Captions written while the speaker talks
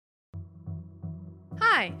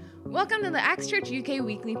Hi, welcome to the Acts Church UK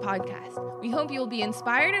Weekly Podcast. We hope you will be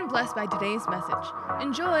inspired and blessed by today's message.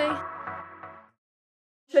 Enjoy!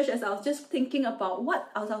 Church, as I was just thinking about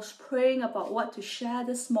as I was praying about what to share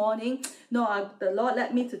this morning, the Lord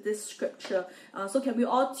led me to this scripture. So can we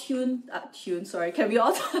all can we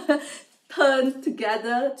all turn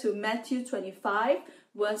together to Matthew 25,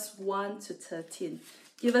 verse 1 to 13.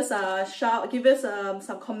 Give us a shout, give us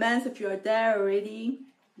some comments if you are there already.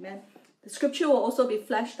 Amen. The scripture will also be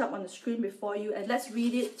flashed up on the screen before you, and let's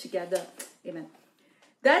read it together. Amen.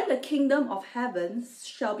 Then the kingdom of heaven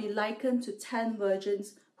shall be likened to 10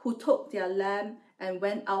 virgins who took their lamp and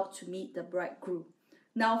went out to meet the bridegroom.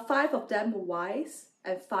 Now 5 of them were wise,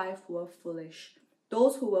 and 5 were foolish.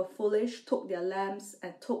 Those who were foolish took their lamps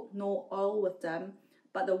and took no oil with them,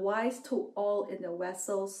 but the wise took oil in their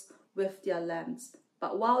vessels with their lamps.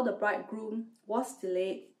 But while the bridegroom was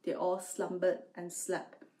delayed, they all slumbered and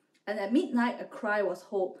slept. And at midnight a cry was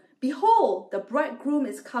heard, "Behold, the bridegroom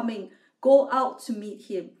is coming, go out to meet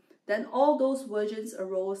him." Then all those virgins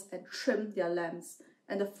arose and trimmed their lamps.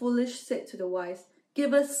 And the foolish said to the wise,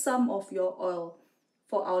 "Give us some of your oil,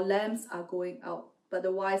 for our lamps are going out." But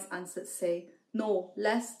the wise answered, saying, "No,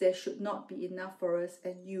 lest there should not be enough for us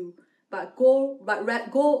and you, but go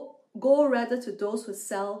rather to those who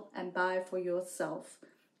sell and buy for yourself."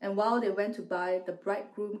 And while they went to buy, the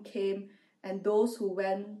bridegroom came, and those who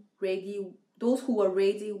were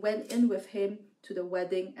ready went in with him to the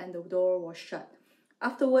wedding, and the door was shut.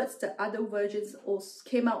 Afterwards, the other virgins also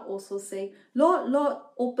came out also saying, "Lord, Lord,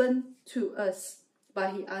 open to us."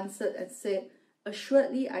 But he answered and said,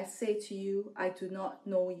 "Assuredly I say to you, I do not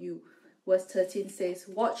know you." Verse 13 says,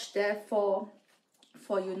 "Watch therefore,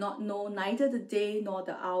 for you not know neither the day nor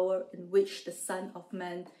the hour in which the Son of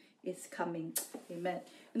Man is coming." Amen.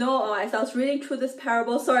 As I was reading through this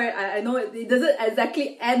parable, I know it doesn't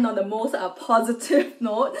exactly end on the most positive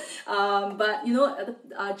note, but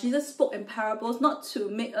Jesus spoke in parables not to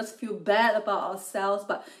make us feel bad about ourselves,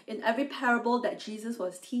 but in every parable that Jesus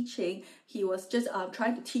was teaching, he was just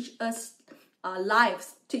trying to teach us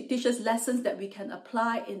lives, teach us lessons that we can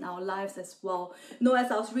apply in our lives as well. As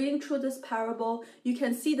I was reading through this parable, you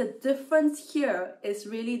can see the difference here is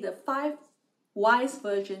really the 5 wise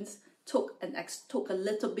virgins took a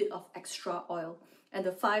little bit of extra oil, and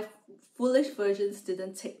the 5 foolish virgins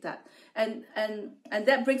didn't take that. And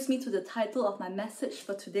that brings me to the title of my message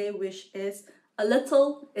for today, which is "A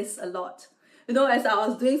Little is a Lot." As I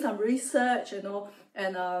was doing some research, and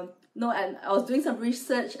I was doing some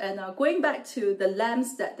research and going back to the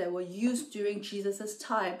lamps that were used during Jesus's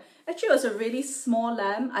time. Actually, it was a really small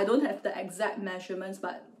lamp. I don't have the exact measurements,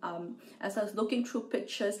 but as I was looking through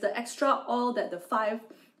pictures, the extra oil that the five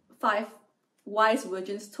wise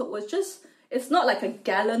virgins took was just, it's not like a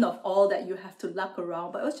gallon of oil that you have to lug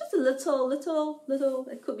around, but it was just a little,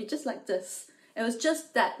 it could be just like this. It was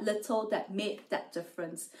just that little that made that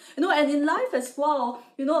difference. And in life as well,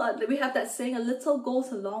 we have that saying, a little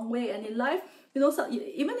goes a long way. And in life,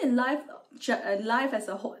 even in life as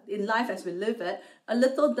a whole, in life as we live it, a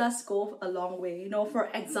little does go a long way. For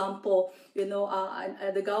example,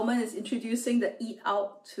 the government is introducing the Eat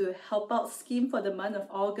Out to Help Out scheme for the month of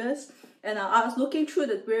August. And I was looking through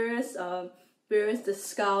the various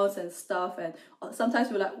discounts and stuff, and sometimes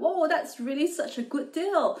we're like, whoa, that's really such a good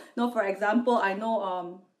deal. For example, I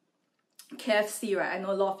know KFC, right? I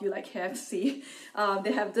know a lot of you like KFC.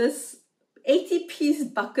 They have this 80-piece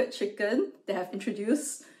bucket chicken they have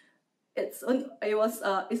introduced. It's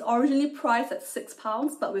originally priced at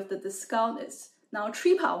 £6, but with the discount it's now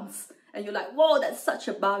 £3. And you're like, whoa, that's such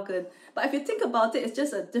a bargain. But if you think about it, it's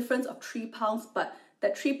just a difference of £3, but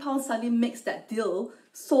that £3 suddenly makes that deal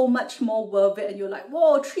so much more worth it. And you're like,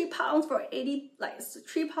 whoa, £3 for 80, like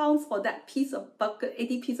 £3 for that piece of bucket,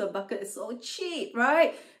 80 piece of bucket is so cheap,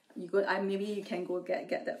 right? Maybe you can go get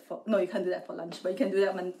that for, no, you can't do that for lunch, but you can do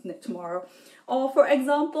that tomorrow. Or for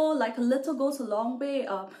example, like a little goes a long way.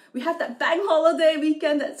 We have that bank holiday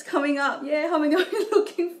weekend that's coming up. Yeah, how many of you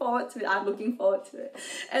looking forward to it? I'm looking forward to it.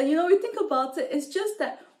 And we think about it, it's just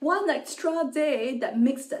that one extra day that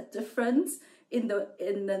makes that difference in the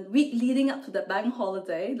week leading up to the bank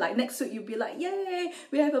holiday. Like next week you'll be like, yay,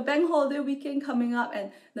 we have a bank holiday weekend coming up,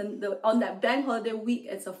 and then on that bank holiday week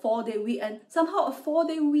it's a 4-day week, and somehow a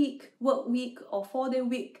 4-day work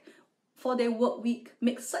week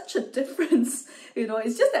makes such a difference.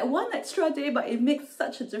 It's just that one extra day, but it makes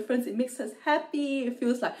such a difference. It makes us happy. It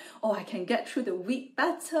feels like, oh, I can get through the week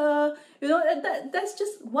better. That's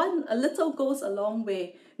just a little goes a long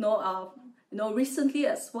way. Recently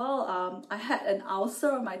as well, I had an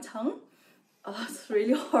ulcer on my tongue. It's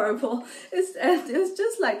really horrible. It was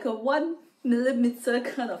just like a one millimeter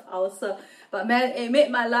kind of ulcer. But man, it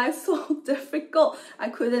made my life so difficult. I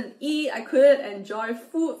couldn't eat, I couldn't enjoy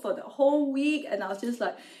food for the whole week. And I was just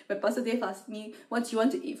like, when Pastor Dave asked me, what do you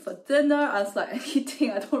want to eat for dinner? I was like,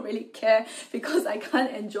 anything, I don't really care because I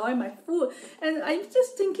can't enjoy my food. And I'm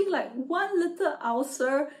just thinking like, one little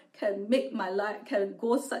ulcer can make my life, can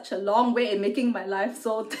go such a long way in making my life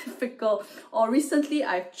so difficult. Or recently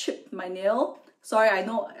I've chipped my nail. Sorry, I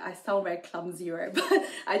know I sound very clumsy, right? But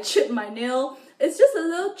I chipped my nail. It's just a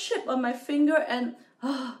little chip on my finger, and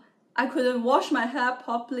I couldn't wash my hair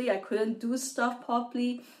properly. I couldn't do stuff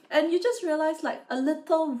properly. And you just realize like a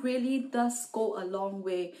little really does go a long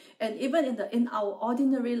way. And even in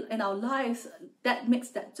our lives, that makes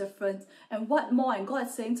that difference. And what more? And God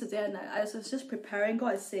is saying today, and I was just preparing,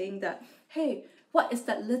 God is saying that, hey, what is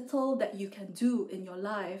that little that you can do in your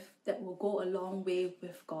life that will go a long way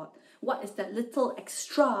with God? What is that little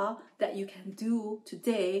extra that you can do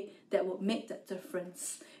today that will make that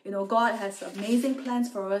difference? You know, God has amazing plans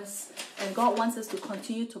for us, and God wants us to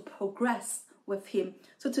continue to progress with Him.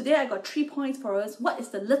 So today I got 3 points for us. What is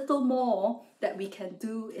the little more that we can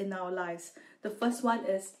do in our lives? The first one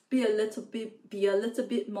is be a little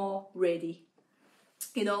bit more ready.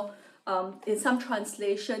 You know, in some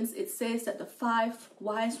translations, it says that the 5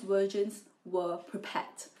 wise virgins were prepared.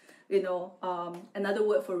 You know, another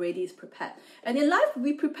word for ready is prepared. And in life,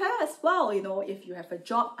 we prepare as well. You know, if you have a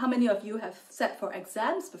job, how many of you have sat for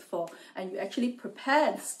exams before and you actually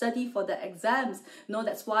prepare and study for the exams? You know,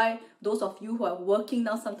 that's why those of you who are working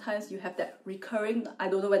now, sometimes you have that recurring, I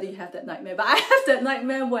don't know whether you have that nightmare, but I have that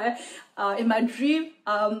nightmare where in my dream,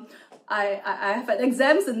 I have an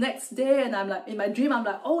exams the next day, and I'm like, in my dream, I'm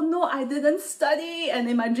like, oh no, I didn't study. And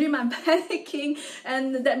in my dream, I'm panicking.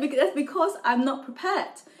 And that's because I'm not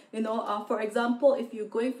prepared. You know, for example, if you're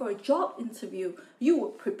going for a job interview, you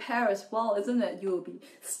would prepare as well, isn't it? You will be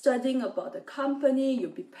studying about the company,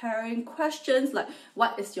 you'll be preparing questions like,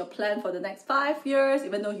 what is your plan for the next 5 years?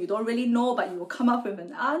 Even though you don't really know, but you will come up with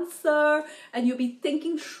an answer. And you'll be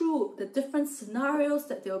thinking through the different scenarios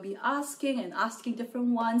that they'll be asking and asking different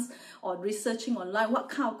ones, or researching online. What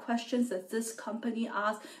kind of questions does this company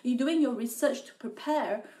ask? You're doing your research to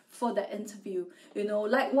prepare for the interview. You know,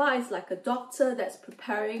 likewise, like a doctor that's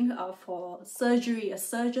preparing for surgery, a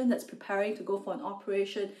surgeon that's preparing to go for an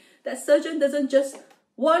operation, that surgeon doesn't just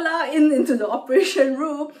voila into the operation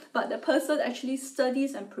room, but the person actually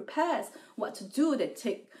studies and prepares what to do.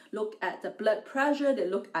 They look at the blood pressure,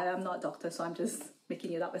 I'm not a doctor, so I'm just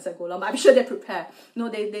making it up as I go along, but I'm sure they prepare. You know,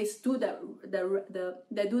 they do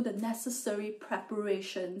they do the necessary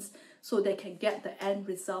preparations so they can get the end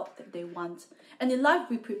result that they want. And in life,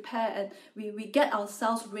 we prepare and we get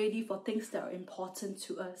ourselves ready for things that are important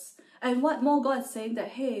to us. And what more, God is saying that,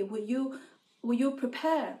 hey, will you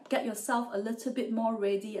prepare, get yourself a little bit more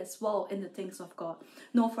ready as well in the things of God?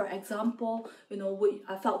 You know, for example, you know,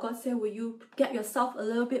 I felt God say, will you get yourself a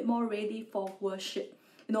little bit more ready for worship?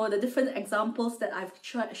 You know, the different examples that I've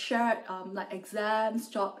shared, like exams,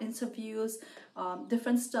 job interviews,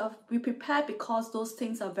 different stuff. We prepare because those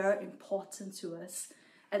things are very important to us.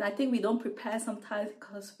 And I think we don't prepare sometimes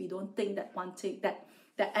because we don't think that one thing, that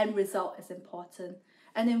the end result is important.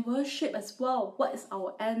 And in worship as well, what is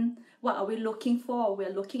our end? What are we looking for?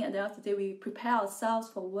 We're looking at the end of the day, we prepare ourselves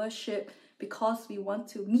for worship because we want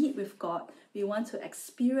to meet with God. We want to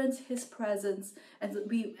experience His presence. And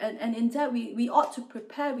in that, we ought to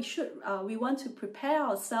prepare. We want to prepare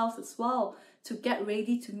ourselves as well to get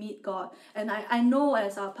ready to meet God. And I know,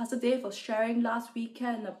 as our Pastor Dave was sharing last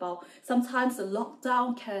weekend, about sometimes the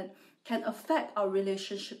lockdown can affect our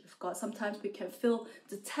relationship with God. Sometimes we can feel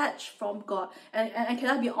detached from God. And can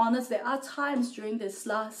I be honest, there are times during this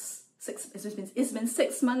last it's been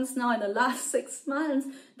 6 months now, in the last 6 months,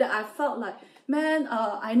 that I felt like, man,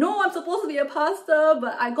 I know I'm supposed to be a pastor,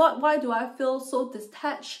 but God, why do I feel so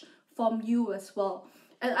detached from you as well?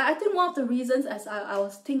 And I think one of the reasons, as I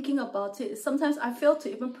was thinking about it, is sometimes I fail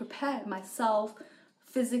to even prepare myself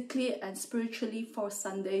physically and spiritually for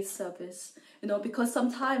Sunday service. You know, because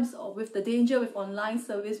sometimes with the danger with online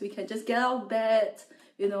service, we can just get out of bed,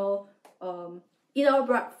 you know, eat our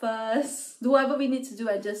breakfast, do whatever we need to do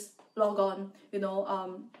and just log on, you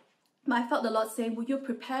know. But I felt the Lord saying, would you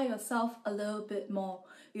prepare yourself a little bit more?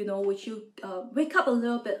 You know, would you wake up a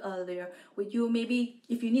little bit earlier? Would you maybe,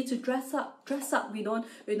 if you need to dress up? We don't,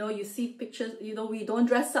 you know, you see pictures, you know, we don't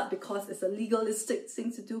dress up because it's a legalistic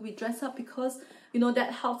thing to do. We dress up because, you know,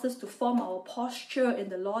 that helps us to form our posture in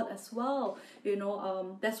the Lord as well. You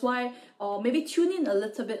know, that's why, or maybe tune in a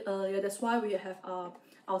little bit earlier. That's why we have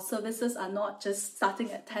our our services are not just starting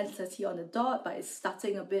at 10:30 on the dot, but it's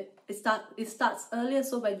starting it starts earlier,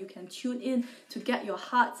 so when you can tune in to get your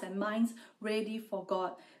hearts and minds ready for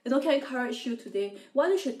God. Can I encourage you today? Why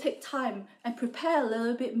don't you take time and prepare a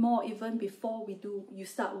little bit more even before you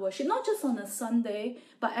start worship? Not just on a Sunday,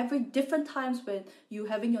 but every different times when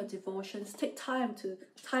you're having your devotions. Take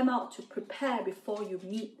time out to prepare before you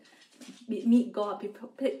meet God.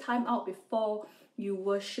 Take time out before you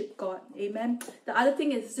worship God. Amen. The other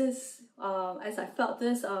thing is this, as I felt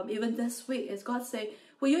this, even this week, is God say,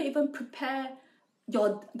 will you even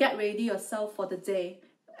get ready yourself for the day?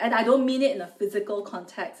 And I don't mean it in a physical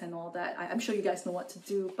context and all that. I'm sure you guys know what to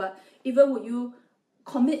do. But even would you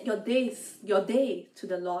commit your day to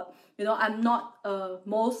the Lord? I'm not a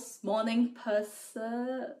most morning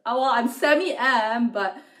person. Well, I'm semi-am,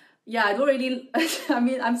 but yeah, I don't really,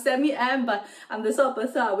 I'm semi-am, but I'm the sort of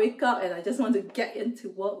person I wake up and I just want to get into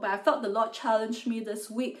work. But I felt the Lord challenged me this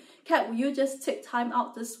week. Kat, will you just take time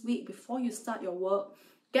out this week before you start your work?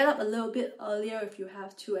 Get up a little bit earlier if you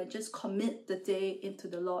have to, and just commit the day into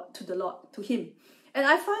the Lord, to Him. And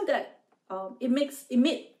I find that it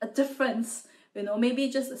made a difference. Maybe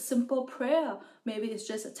just a simple prayer. Maybe it's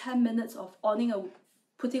just 10 minutes of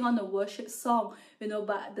putting on a worship song.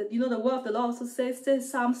 But the word of the Lord also says this.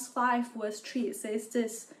 Psalms 5 verse 3. It says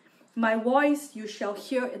this: "My voice you shall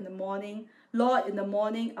hear in the morning. Lord, in the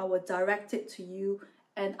morning I will direct it to you,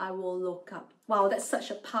 and I will look up." Wow, that's such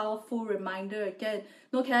a powerful reminder again.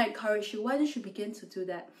 Can I encourage you? Why don't you begin to do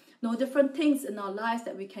that? Different things in our lives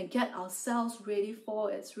that we can get ourselves ready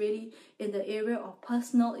for. It's really in the area of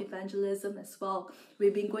personal evangelism as well.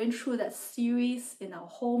 We've been going through that series in our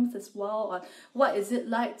homes as well on what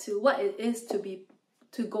it is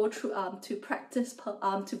to go through to practice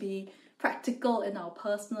to be practical in our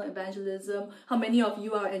personal evangelism. How many of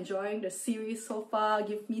you are enjoying the series so far?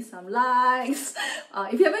 Give me some likes.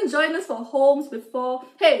 If you haven't joined us for homes before,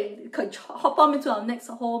 hey, you can hop on into our next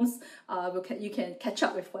homes. You can catch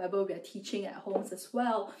up with whatever we are teaching at homes as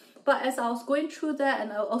well. But as I was going through that,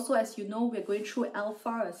 and also as you know, we're going through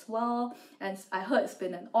Alpha as well, and I heard it's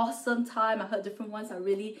been an awesome time. I heard different ones are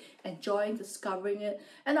really enjoying discovering it.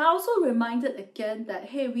 And I also reminded again that,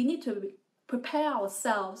 hey, we need to prepare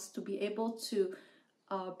ourselves to be able to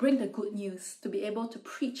bring the good news, to be able to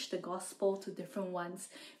preach the gospel to different ones.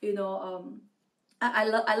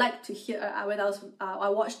 I like to hear, when I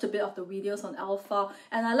watched a bit of the videos on Alpha,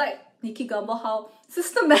 and I like Nicky Gumbel, how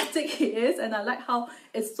systematic he is, and I like how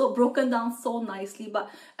it's so broken down so nicely. But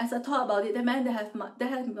as I thought about it, there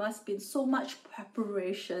must been so much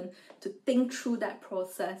preparation to think through that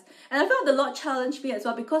process. And I felt the Lord challenged me as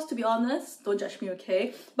well, because to be honest, don't judge me,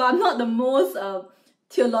 okay? But I'm not the most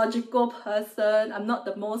theological person. I'm not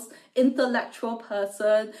the most intellectual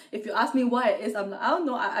person. If you ask me why it is, I'm like, I don't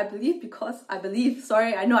know. I believe because I believe.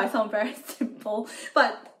 Sorry, I know I sound very simple,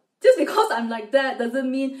 but just because I'm like that doesn't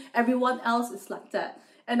mean everyone else is like that.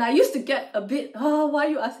 And I used to get a bit, why are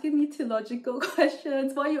you asking me theological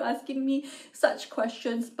questions? Why are you asking me such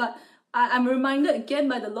questions? But I'm reminded again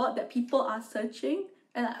by the Lord that people are searching,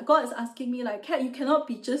 and God is asking me, like, Kat, you cannot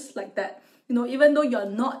be just like that. Even though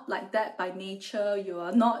you're not like that by nature, you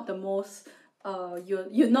are not the most,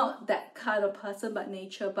 you're not that kind of person by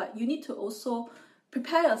nature, but you need to also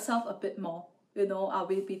prepare yourself a bit more.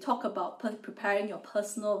 We talk about preparing your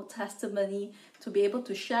personal testimony to be able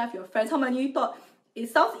to share with your friends. How many of you thought it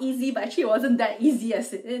sounds easy, but actually it wasn't that easy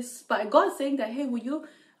as it is? But God is saying that, hey, will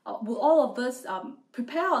all of us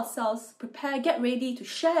prepare ourselves, get ready to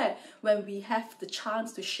share when we have the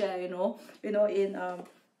chance to share, in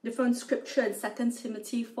different scripture in 2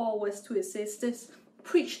 Timothy 4 verse 2, it says this: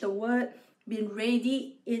 "Preach the word, being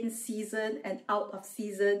ready in season and out of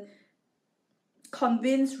season.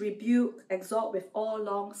 Convince, rebuke, exhort with all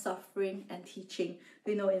long suffering and teaching."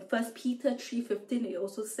 In 1 Peter 3:15, it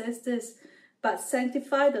also says this: "But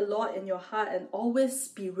sanctify the Lord in your heart, and always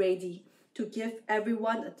be ready to give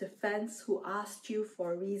everyone a defense who asks you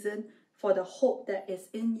for a reason for the hope that is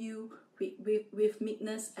in you, with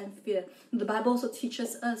meekness and fear." The Bible also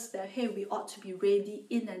teaches us that, hey, we ought to be ready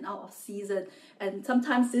in and out of season. And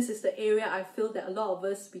sometimes this is the area I feel that a lot of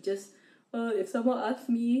us, we just, if someone asks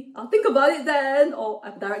me, I'll think about it then, or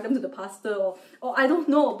I direct them to the pastor, or I don't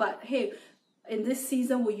know. But hey, in this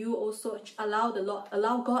season, will you also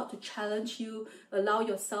allow God to challenge you, allow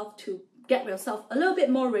yourself to get yourself a little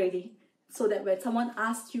bit more ready, so that when someone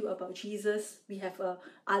asks you about Jesus, we have an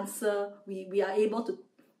answer, we are able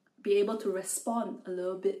to respond a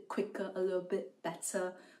little bit quicker, a little bit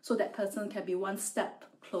better, so that person can be one step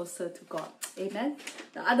closer to God. Amen.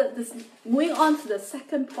 Moving on to the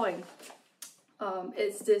second point,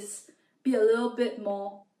 is this: be a little bit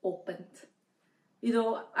more open. You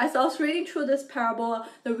know, as I was reading through this parable,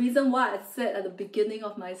 the reason why I said at the beginning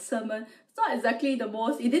of my sermon, it's not exactly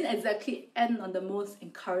it didn't exactly end on the most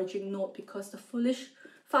encouraging note, because the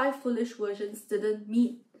 5 foolish virgins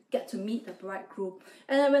didn't get to meet the bridegroom.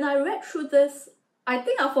 And then when I read through this, I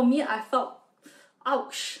think for me, I felt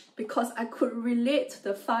ouch, because I could relate to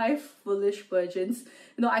the 5 foolish virgins.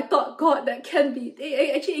 You know, I thought, God, that can be,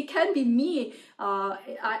 it can be me.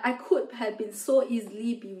 I could have been so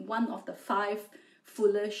easily be one of the 5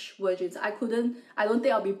 foolish virgins. I don't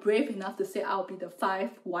think I'll be brave enough to say I'll be the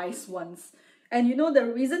 5 wise ones. And you know, the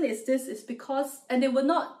reason is because, and they were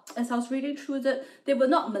not, as I was reading through that, they were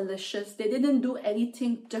not malicious. They didn't do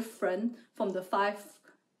anything different from the 5,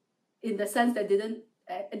 in the sense that they did,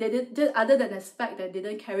 other than the fact that they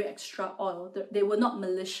didn't carry extra oil. They were not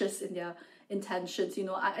malicious in their intentions. You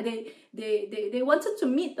know, they wanted to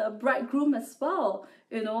meet the bridegroom as well.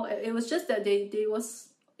 You know, it was just that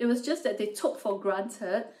they took for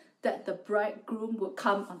granted that the bridegroom would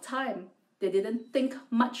come on time. They didn't think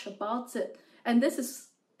much about it. And there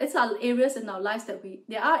are areas in our lives that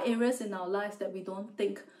we don't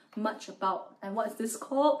think much about. And what's this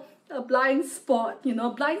called? A blind spot. You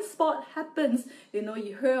know, blind spot happens. You know,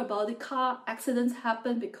 you hear about the car accidents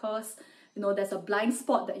happen because, you know, there's a blind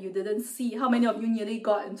spot that you didn't see. How many of you nearly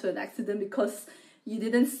got into an accident because you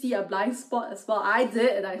didn't see a blind spot as well? I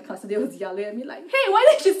did, and Pastor Dale was yelling at me like, hey, why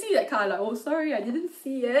didn't you see that car? Like, oh, sorry, I didn't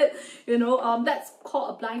see it. You know, that's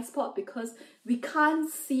called a blind spot because we can't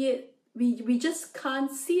see it. We just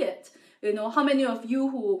can't see it. You know, how many of you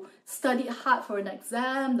who studied hard for an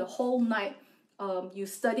exam the whole night, you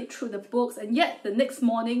studied through the books, and yet the next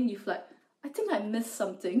morning you've like, I think I missed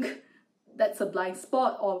something. That's a blind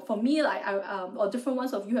spot. Or for me, like or different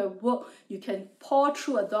ones of you have worked, you can pour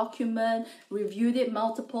through a document, reviewed it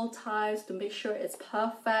multiple times to make sure it's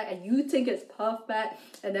perfect, and you think it's perfect,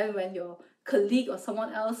 and then when your colleague or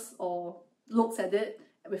someone else looks at it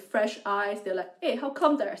with fresh eyes, they're like, hey, how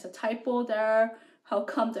come there's a typo there? How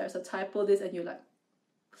come there's a typo this? And you're like,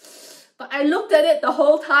 but I looked at it the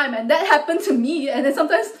whole time, and that happened to me. And then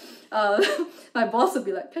sometimes my boss would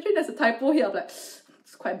be like, Catherine, there's a typo here. I'm like,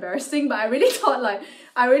 it's quite embarrassing, but I really thought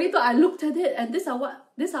I looked at it, and these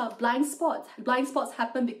are blind spots. Blind spots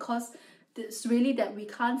happen because it's really that we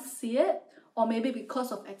can't see it, or maybe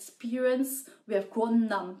because of experience, we have grown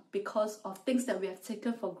numb because of things that we have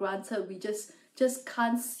taken for granted. We just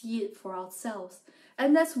can't see it for ourselves.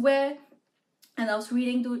 And that's where, and I was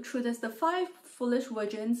reading through this, the 5 foolish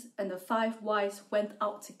virgins and the 5 wise went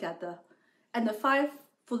out together. And the 5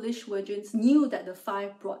 foolish virgins knew that the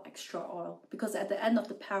 5 brought extra oil, because at the end of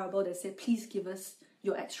the parable, they said, please give us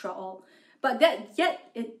your extra oil. But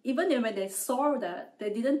even when they saw that, they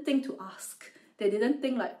didn't think to ask. They didn't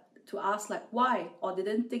think to ask why, or they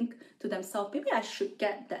didn't think to themselves, maybe I should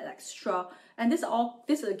get that extra. And this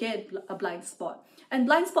is again a blind spot. And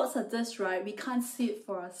blind spots are this, right? We can't see it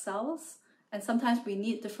for ourselves, and sometimes we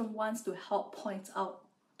need different ones to help point out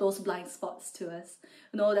those blind spots to us.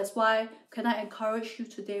 You know, that's why can I encourage you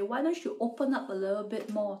today? Why don't you open up a little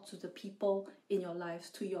bit more to the people in your lives,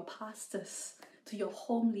 to your pastors, to your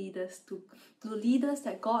home leaders, to the leaders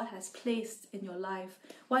that God has placed in your life.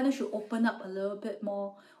 Why don't you open up a little bit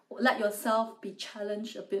more? Let yourself be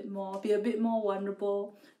challenged a bit more, be a bit more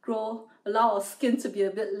vulnerable, allow our skin to be a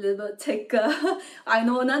little bit thicker. I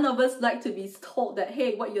know none of us like to be told that,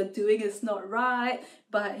 hey, what you're doing is not right,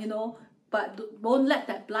 but don't let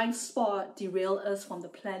that blind spot derail us from the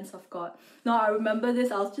plans of God. Now, I remember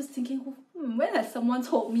this, I was just thinking, when has someone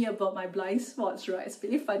told me about my blind spots, right? It's a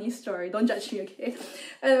really funny story, don't judge me, okay?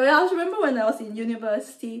 And I remember when I was in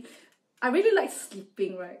university, I really like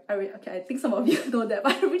sleeping, right? I think some of you know that,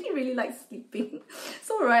 but I really like sleeping.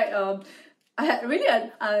 So, right, I had really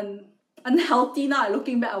an unhealthy, now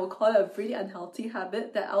looking back, I would call it a really unhealthy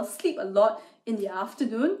habit, that I'll sleep a lot in the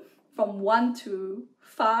afternoon from 1 to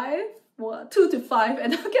 5, 2 to 5,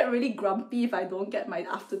 and I'll get really grumpy if I don't get my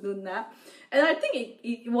afternoon nap. And I think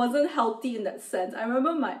it wasn't healthy in that sense. I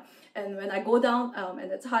remember and when I go down,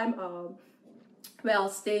 at the time, where I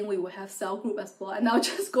was staying, we would have cell group as well, and I'll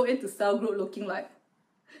just go into cell group looking like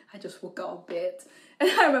I just woke out of bed. And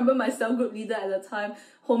I remember my cell group leader at the time,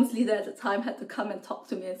 homes leader at the time, had to come and talk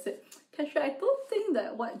to me and say, Kesha, I don't think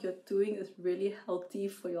that what you're doing is really healthy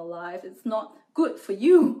for your life. It's not good for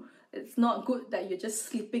you. It's not good that you're just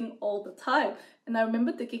sleeping all the time. And I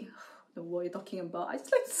remember thinking, what are you talking about? I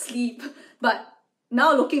just like to sleep. But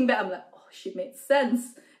now looking back, I'm like, oh, she made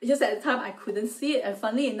sense. It's just at the time I couldn't see it. And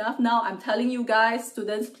funnily enough, now I'm telling you guys,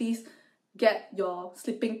 students, please get your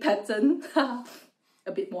sleeping pattern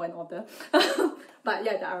a bit more in order. But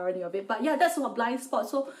yeah, the irony of it. But yeah, that's what blind spot.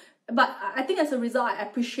 So, but I think as a result, I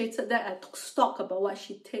appreciated that. I took stock about what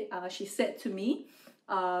she said to me.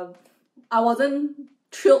 I wasn't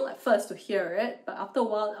thrilled at first to hear it, but after a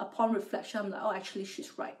while, upon reflection, I'm like, oh, actually,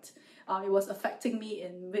 she's right. It was affecting me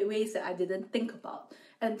in ways that I didn't think about.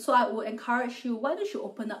 And so I would encourage you, why don't you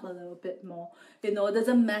open up a little bit more? You know, it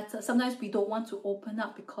doesn't matter. Sometimes we don't want to open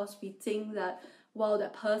up because we think that, well,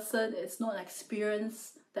 that person is not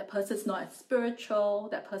experienced, that person is not as spiritual,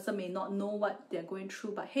 that person may not know what they're going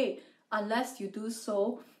through. But hey, unless you do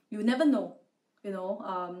so, you never know. You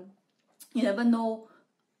know, you never know.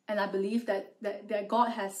 And I believe that God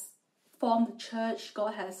has formed the church.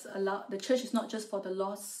 God has allowed, the church is not just for the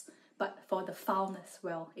lost, but for the found as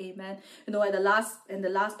well. Amen. You know, in the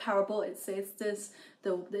last parable, it says this.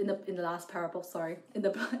 In the last parable, in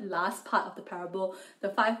the last part of the parable, the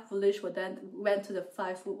 5 foolish went to the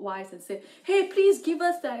 5 wise and said, "Hey, please give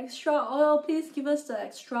us the extra oil. Please give us the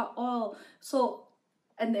extra oil." So,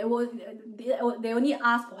 and they only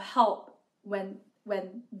asked for help when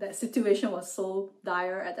that situation was so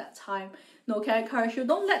dire at that time. No, can I encourage you?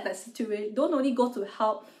 Don't let that situation. Don't only go to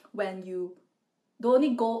help when you. Don't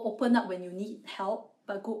only go open up when you need help,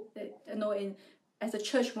 but go. You know, as a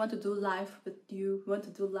church, we want to do life with you. We want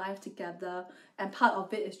to do life together, and part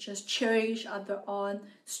of it is just cheering each other on,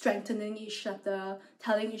 strengthening each other,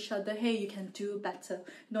 telling each other, "Hey, you can do better."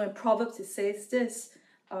 You know, in Proverbs it says this.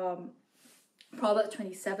 Proverbs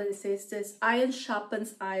 27, it says this: iron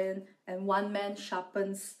sharpens iron, and one man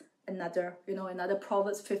sharpens another. You know, another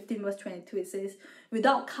Proverbs 15 verse 22, it says,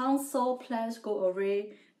 "Without counsel, plans go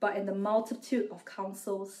away, but in the multitude of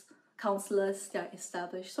counselors, they are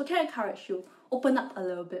established." So can I encourage you, open up a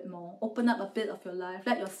little bit more. Open up a bit of your life.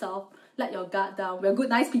 Let your guard down. We're good,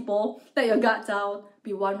 nice people. Let your guard down.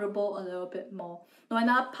 Be vulnerable a little bit more. Now,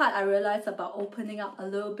 another part I realized about opening up a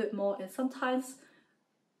little bit more is sometimes,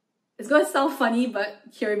 it's going to sound funny, but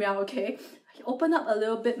hear me out, okay? Open up a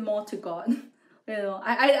little bit more to God. You know,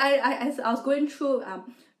 as I was going through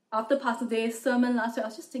after Pastor Day's sermon last week, I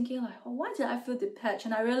was just thinking like, oh, why did I feel detached?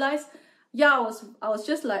 And I realized, yeah, I was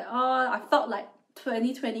just like, I felt like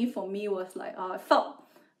 2020 for me was like, I felt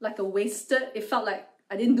like a wasted. It felt like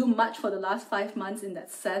I didn't do much for the last 5 months in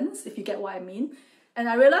that sense, if you get what I mean. And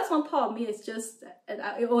I realized one part of me is just,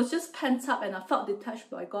 it was just pent up, and I felt detached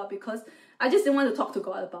by God because I just didn't want to talk to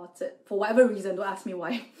God about it for whatever reason. Don't ask me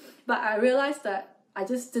why. But I realized that I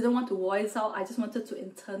just didn't want to voice out. I just wanted to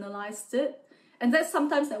internalize it. And that's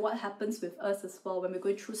sometimes what happens with us as well. When we're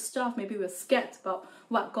going through stuff, maybe we're scared about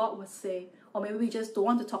what God will say, or maybe we just don't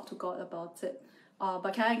want to talk to God about it.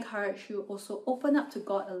 But can I encourage you also open up to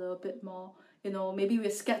God a little bit more? You know, maybe we're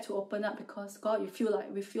scared to open up because God, we feel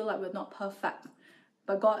like we're not perfect.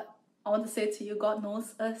 But God, I want to say to you, God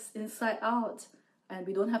knows us inside out, and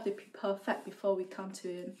we don't have to be perfect before we come to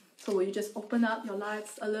Him. So will you just open up your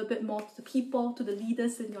lives a little bit more to the people, to the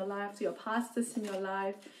leaders in your life, to your pastors in your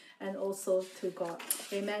life, and also to God.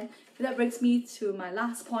 Amen. And that brings me to my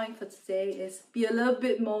last point for today is be a little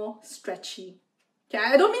bit more stretchy. Okay,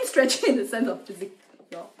 I don't mean stretchy in the sense of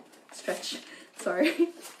physical stretch. Sorry.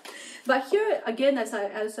 But here again, as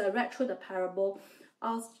I read through the parable,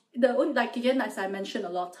 as I mentioned a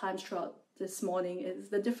lot of times throughout this morning, is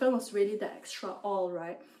the difference was really the extra oil,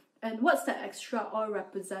 right? And what's that extra oil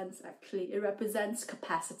represents actually? It represents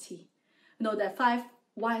capacity. You know, that 5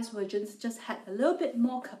 wise virgins just had a little bit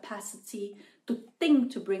more capacity to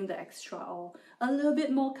think to bring the extra oil, a little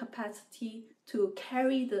bit more capacity to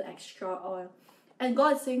carry the extra oil. And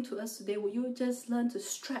God is saying to us today, will you just learn to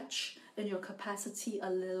stretch in your capacity a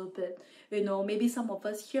little bit? You know, maybe some of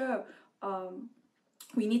us here,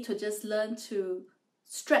 we need to just learn to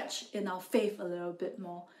stretch in our faith a little bit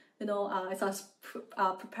more. You know, as I was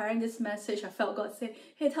preparing this message, I felt God say,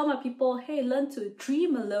 hey, tell my people, hey, learn to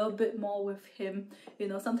dream a little bit more with Him. You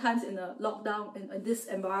know, sometimes in a lockdown, in this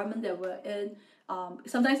environment that we're in,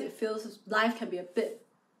 sometimes it feels life can be a bit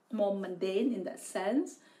more mundane in that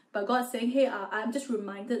sense. But God's saying, hey, I'm just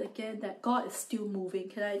reminded again that God is still moving.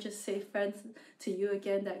 Can I just say, friends, to you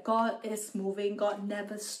again, that God is moving. God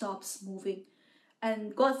never stops moving.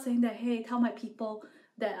 And God's saying that, hey, tell my people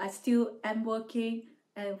that I still am working.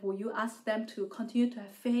 And will you ask them to continue to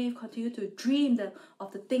have faith, continue to dream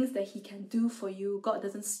of the things that He can do for you? God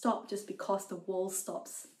doesn't stop just because the world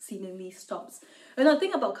seemingly stops. And the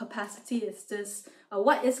thing about capacity is this.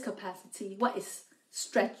 What is capacity? What is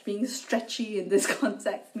being stretchy in this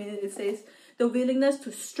context? Meaning it says the willingness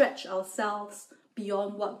to stretch ourselves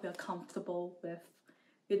beyond what we're comfortable with.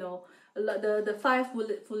 You know, the 5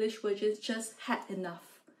 foolish virgins just had enough.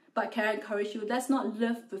 But can I encourage you, let's not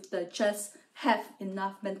live with the just have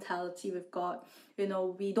enough mentality with God. You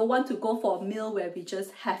know, we don't want to go for a meal where we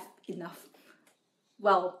just have enough.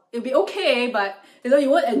 Well, it'll be okay, but you know, you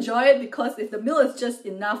won't enjoy it, because if the meal is just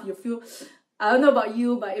enough, you feel, I don't know about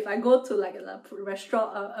you, but if I go to like a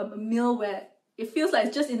restaurant, a meal where it feels like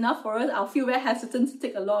it's just enough for us, I'll feel very hesitant to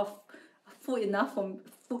take a lot of food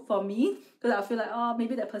for me, because I feel like, oh,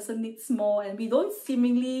 maybe that person needs more, and we don't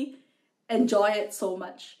seemingly enjoy it so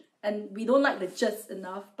much, and we don't like the just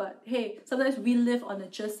enough. But hey, sometimes we live on the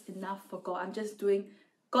just enough for God. I'm just doing,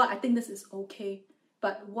 God, I think this is okay,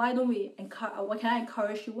 but why don't we encourage, what can I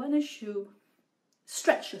encourage you? Why don't you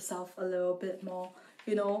stretch yourself a little bit more?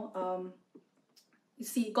 You know, you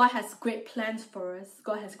see, God has great plans for us.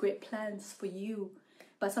 God has great plans for you.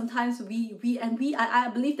 But sometimes I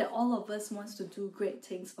believe that all of us wants to do great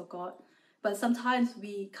things for God. But sometimes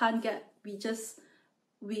we can't do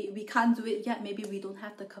it yet. Maybe we don't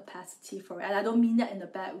have the capacity for it. And I don't mean that in a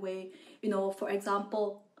bad way. You know, for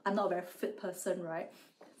example, I'm not a very fit person, right?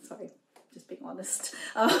 Sorry, just being honest.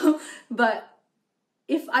 But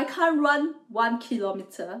if I can't run 1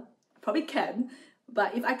 kilometer, probably can.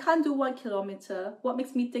 But if I can't do 1 kilometer, what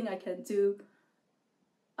makes me think I can do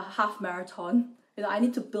a half marathon? You know, I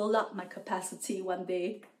need to build up my capacity one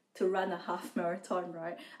day to run a half marathon,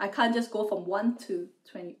 right? I can't just go from 1 to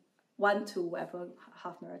 1 to whatever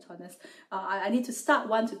half marathon is. I need to start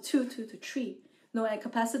 1 to 2, 2 to 3. No, and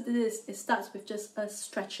capacity it starts with just us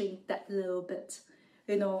stretching that little bit.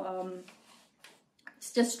 You know,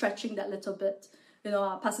 it's just stretching that little bit. You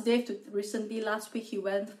know, Pastor Dave recently, last week, he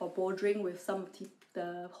went for bouldering with some of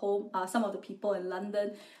the people in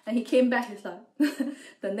London, and he came back. He's like,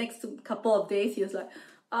 the next couple of days, he was like,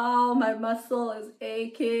 oh, my muscle is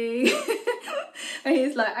aching. And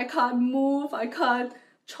he's like, I can't move, I can't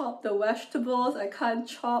chop the vegetables, I can't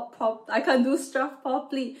do stuff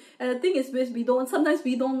properly. And the thing is, sometimes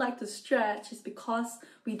we don't like to stretch, is because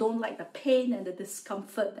we don't like the pain and the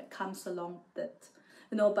discomfort that comes along with it.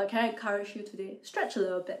 You know, but can I encourage you today? Stretch a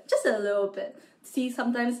little bit, just a little bit. See,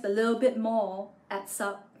 sometimes the little bit more adds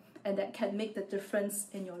up, and that can make the difference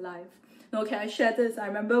in your life. You know, can I share this? I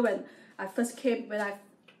remember when I first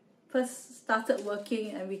started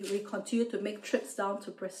working, and we continued to make trips down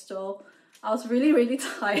to Bristol, I was really, really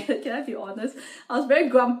tired. Can I be honest? I was very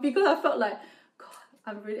grumpy, because I felt like, God,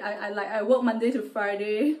 I work Monday to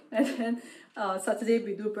Friday, and then Saturday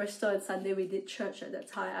we do Bristol, and Sunday we did church at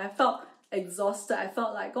that time. I felt exhausted. I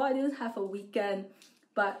felt like, oh, I didn't have a weekend.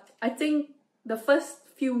 But I think the first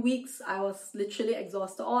few weeks I was literally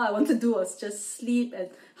exhausted. All I wanted to do was just sleep and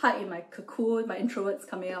hide in my cocoon. My introvert's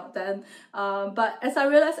coming out then. But as I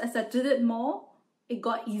realized, as I did it more, it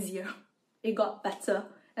got easier. It got better.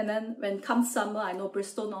 And then when comes summer, I know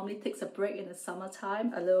Bristol normally takes a break in the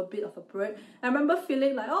summertime, a little bit of a break. I remember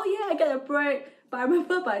feeling like, oh yeah, I get a break. But I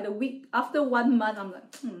remember by the week, after 1 month, I'm like,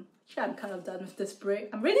 I'm kind of done with this break.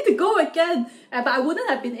 I'm ready to go again. But I wouldn't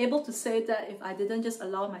have been able to say that if I didn't just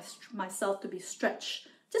allow myself to be stretched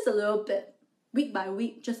just a little bit, week by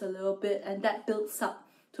week, just a little bit, and that builds up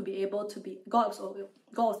to be able to be. God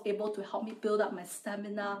was able to help me build up my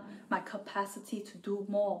stamina, my capacity to do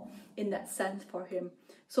more in that sense for Him.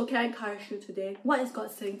 So can I encourage you today? What is God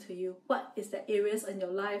saying to you? What is the areas in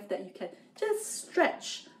your life that you can just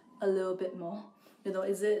stretch a little bit more? You know,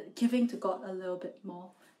 is it giving to God a little bit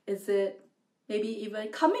more? Is it maybe even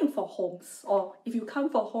coming for homes? Or if you come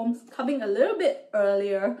for homes, coming a little bit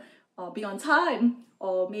earlier, or be on time,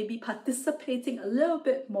 or maybe participating a little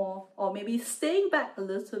bit more, or maybe staying back a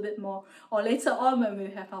little bit more. Or later on when we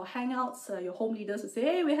have our hangouts, your home leaders will say,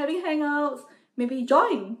 hey, we're having hangouts, maybe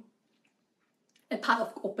join. And part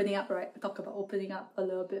of opening up, right? We talk about opening up a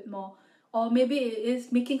little bit more. Or maybe it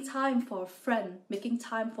is making time for a friend, making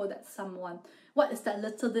time for that someone. What is that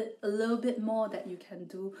a little bit more that you can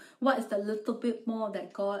do? What is the little bit more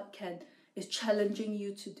that God is challenging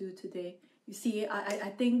you to do today? You see,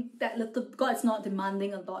 I think that God is not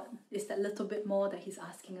demanding a lot. It's that little bit more that He's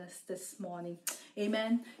asking us this morning.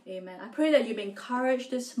 Amen. Amen. I pray that you've been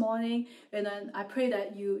encouraged this morning. And then I pray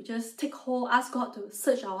that you just take hold, ask God to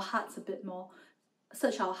search our hearts a bit more.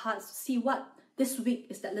 Search our hearts to see what this week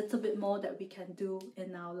is that little bit more that we can do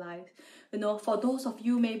in our life. You know, for those of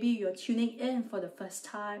you, maybe you're tuning in for the first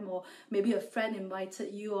time, or maybe a friend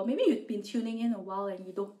invited you, or maybe you've been tuning in a while and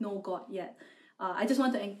you don't know God yet. I just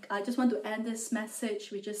want to end this message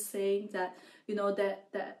with just saying that, you know,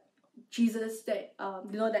 that Jesus, that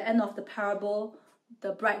you know, the end of the parable,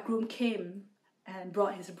 the bridegroom came and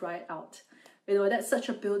brought his bride out. You know, that's such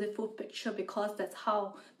a beautiful picture, because that's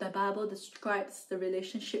how the Bible describes the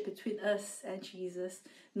relationship between us and Jesus,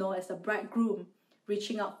 known as the bridegroom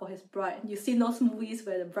reaching out for his bride. And you see those movies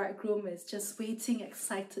where the bridegroom is just waiting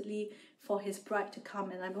excitedly for his bride to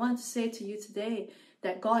come. And I want to say to you today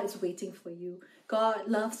that God is waiting for you. God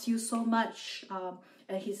loves you so much,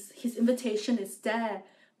 and his invitation is there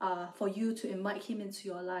for you to invite him into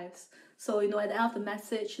your lives. So, at the end of the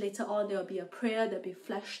message, later on, there will be a prayer that will be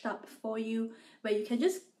flashed up for you, where you can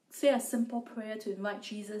just say a simple prayer to invite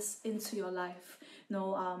Jesus into your life.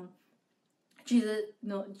 To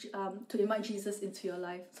invite Jesus into your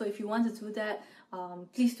life. So if you want to do that,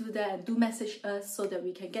 please do that, and do message us so that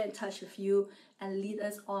we can get in touch with you and lead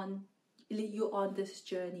you on this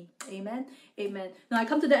journey. Amen. Now I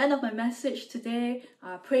come to the end of my message today.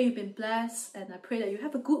 I pray you've been blessed, and I pray that you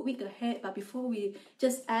have a good week ahead. But before we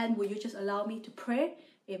just end, will you just allow me to pray?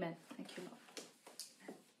 Amen. Thank you, Lord.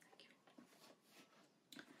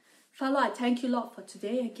 Father, I thank you, Lord, for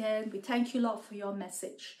today again. We thank you, Lord, for your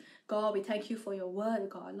message. God, we thank you for your word,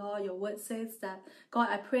 God. Lord, your word says that, God,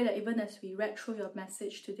 I pray that even as we read through your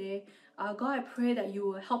message today, God, I pray that you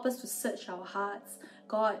will help us to search our hearts,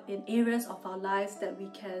 God, in areas of our lives that we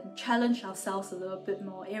can challenge ourselves a little bit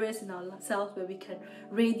more, areas in ourselves where we can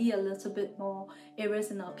ready a little bit more,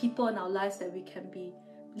 areas in our people in our lives that we can be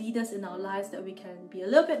leaders in our lives, that we can be a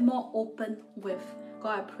little bit more open with.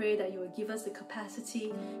 God, I pray that you will give us the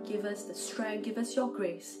capacity, give us the strength, give us your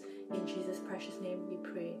grace. In Jesus' precious name we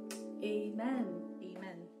pray. Amen.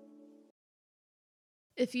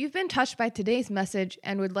 If you've been touched by today's message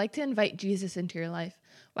and would like to invite Jesus into your life,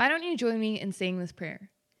 why don't you join me in saying this prayer?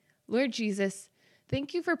 Lord Jesus,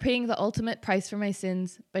 thank you for paying the ultimate price for my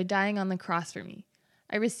sins by dying on the cross for me.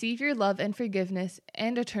 I receive your love and forgiveness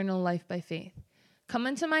and eternal life by faith. Come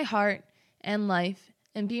into my heart and life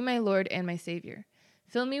and be my Lord and my Savior.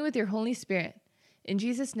 Fill me with your Holy Spirit. In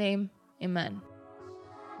Jesus' name, amen.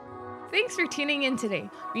 Thanks for tuning in today.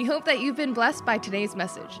 We hope that you've been blessed by today's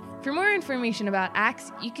message. For more information about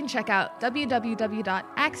Acts, you can check out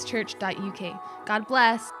www.actschurch.uk. God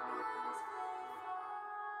bless.